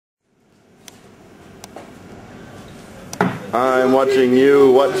I'm watching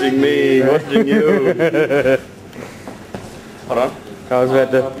you, watching me, watching you. Hold on. How's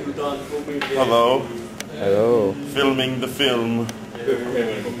better? Hello. Hello. Filming the film.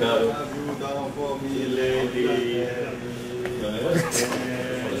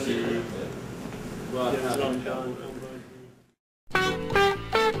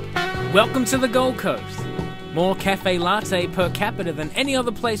 Welcome to the Gold Coast. More cafe latte per capita than any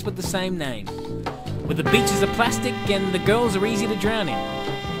other place with the same name. Where the beaches are plastic and the girls are easy to drown in.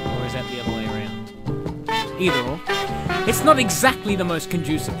 Or is that the other way around? Either or. It's not exactly the most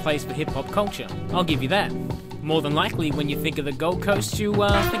conducive place for hip-hop culture, I'll give you that. More than likely, when you think of the Gold Coast, you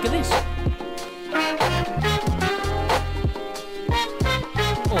think of this.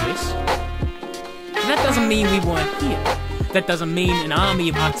 Or this. And that doesn't mean we weren't here. That doesn't mean an army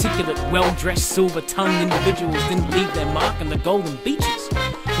of articulate, well-dressed, silver-tongued individuals didn't leave their mark on the golden beaches.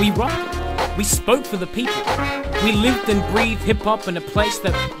 We rocked it. We spoke for the people. We lived and breathed hip-hop in a place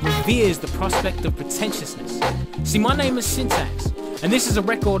that reveres the prospect of pretentiousness. See, my name is Syntax, and this is a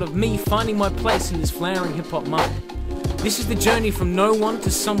record of me finding my place in this flowering hip-hop market. This is the journey from no one to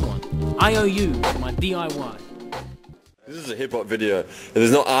someone. IOUs, my DIY. This is a hip-hop video. If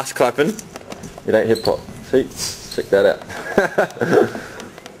there's no ass clapping, it ain't hip-hop. See? Check that out.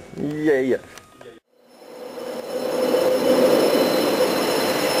 Yeah.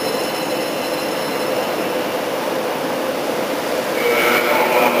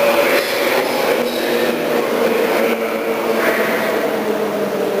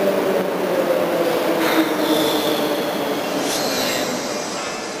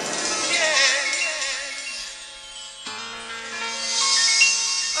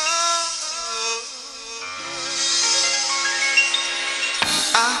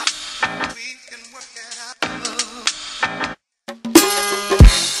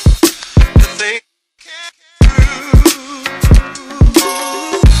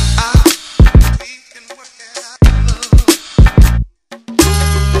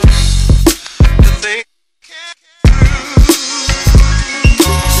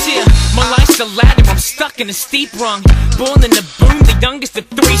 A ladder, I'm stuck in a steep rung. Born in the boom, the youngest of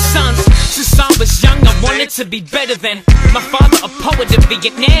 3 sons. Since I was young, I wanted to be better than my father, a poet, a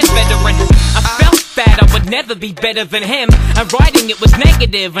Vietnam veteran. I felt that I would never be better than him. And writing it was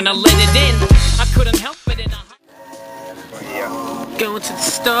negative, and I let it in. I couldn't help it, and going to the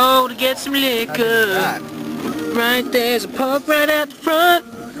store to get some liquor. Right there's a pub right out the front.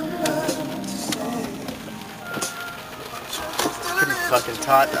 Pretty fucking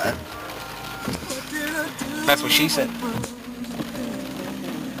tight, though. That's what she said.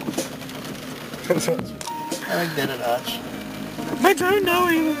 I get it, Arch. I don't know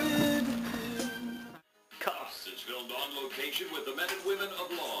him. Cops is filmed on location with the men and women of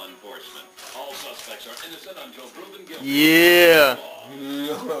law enforcement. All suspects are innocent until proven guilty. Yeah.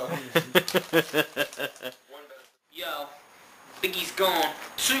 Yo, Biggie's gone.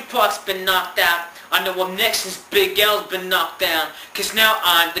 Tupac's been knocked out. I know I'm next since Big L's been knocked down. Cause now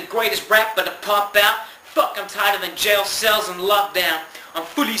I'm the greatest rapper to pop out. Fuck, I'm tighter than jail cells and lockdown. I'm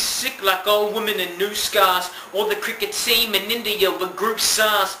fully sick like old women in new scars. Or the cricket team in India with group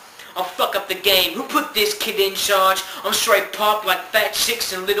SARS. I'll fuck up the game. Who put this kid in charge? I'm straight pop like fat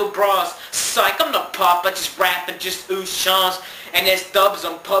chicks and little bras. Psych, I'm not pop, I just rap and just ooze chants. And there's dubs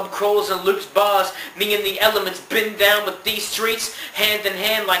on pub crawls and Luke's bars. Me and the elements been down with these streets. Hand in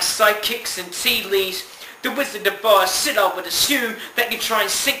hand like sidekicks and tea leaves. The Wizard of Oz, shit, I would assume that you try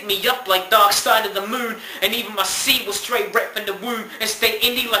and sync me up like Dark Side of the Moon. And even my seed will straight rep in the womb and stay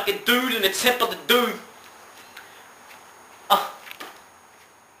indie like a dude in the Temple of Doom.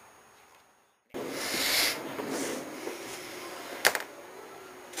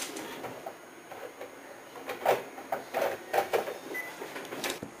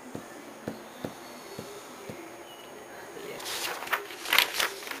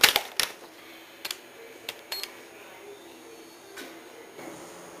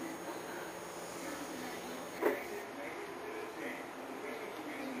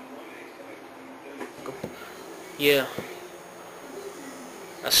 Yeah.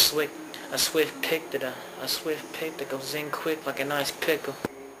 A swift pick that goes in quick like a nice pickle.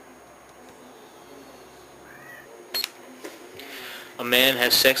 A man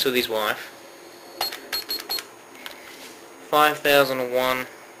has sex with his wife 5,001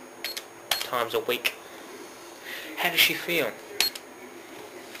 times a week. How does she feel?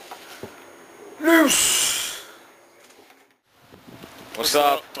 Loose! What's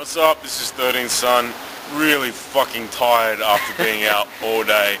up? What's up? This is 13 Son. Really fucking tired after being out all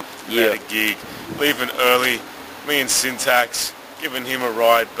day. At a gig. Leaving early. Me and Syntax. Giving him a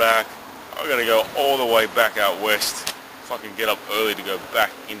ride back. I gotta go all the way back out west. fucking get up early to go back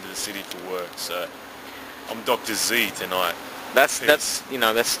into the city for work. So I'm Dr. Z tonight. That's you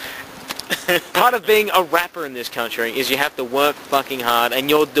know, that's part of being a rapper in this country is you have to work fucking hard, and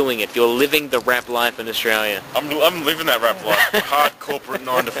you're doing it. You're living the rap life in Australia. I'm living that rap life. Hard corporate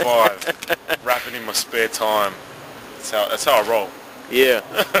 9 to 5. Rapping in my spare time. That's how I roll. Yeah.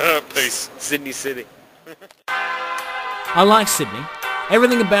 Peace. Sydney City. I like Sydney.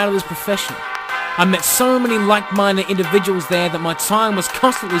 Everything about it is professional. I met so many like-minded individuals there that my time was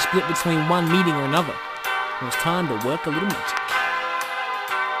constantly split between one meeting or another. It was time to work a little magic.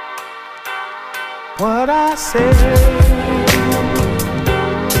 What I say.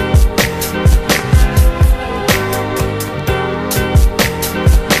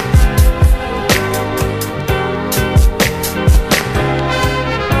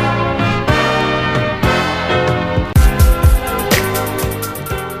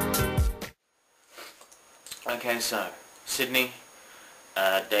 Okay, so Sydney,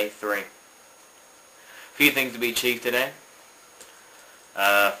 day 3. Few things to be achieved today.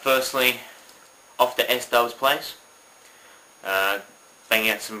 Firstly, off to S-Dub's place. Bang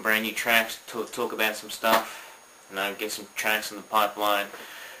out some brand new tracks, talk about some stuff, you know, get some tracks in the pipeline,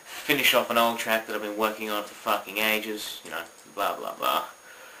 finish off an old track that I've been working on for fucking ages, you know, blah blah blah.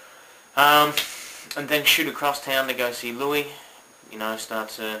 And then shoot across town to go see Louis, you know, start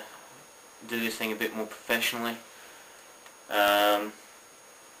to do this thing a bit more professionally.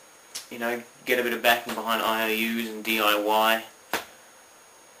 You know, get a bit of backing behind IOUs and DIY,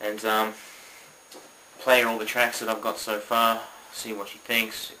 and play all the tracks that I've got so far, see what she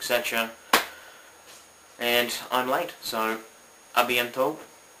thinks, etc. And I'm late, so I'll be in 2,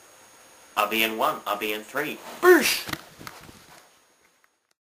 I'll be in 1, I'll be in 3. Boosh!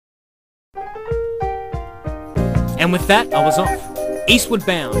 And with that, I was off, eastward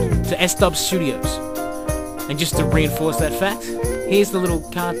bound to S-Dub Studios. And just to reinforce that fact, here's the little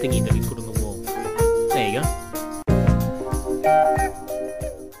card thingy that we put on the wall. There you go.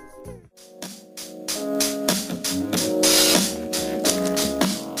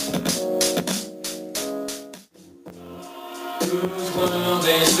 Whose world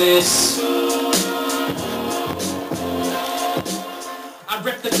is this? I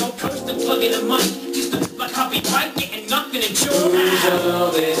rep the Gold Coast and plug in a mic, just to like copyright, getting nothing in your Whose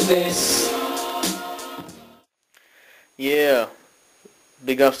world is this? Yeah,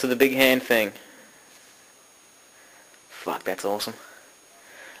 big ups to the big hand thing. Fuck, that's awesome.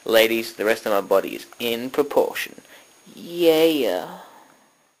 Ladies, the rest of my body is in proportion. Yeah.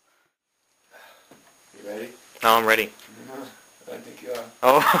 You ready? No, I'm ready. No, I don't think you are.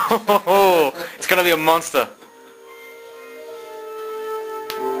 Oh, it's gonna be a monster.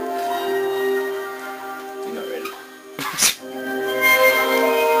 You're not ready.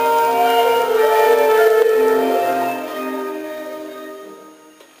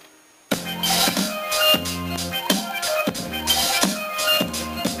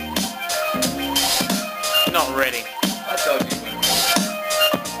 Not ready. I told you.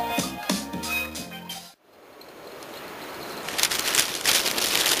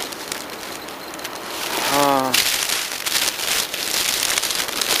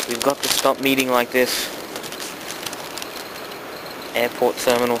 We've got to stop meeting like this. Airport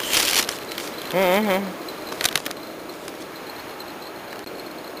terminals.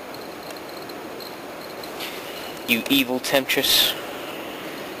 You evil temptress.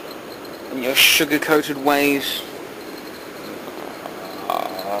 And your sugar-coated ways.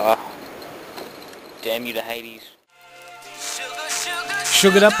 Damn you to Hades.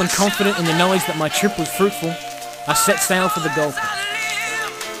 Sugared up and confident in the knowledge that my trip was fruitful, I set sail for the Gold Coast.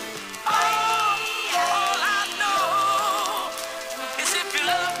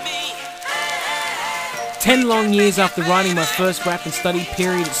 10 long years after writing my first rap and study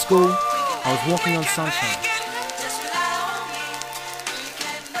period at school, I was walking on sunshine.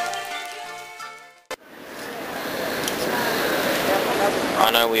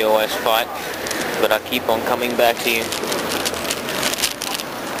 I know we always fight, but I keep on coming back to you.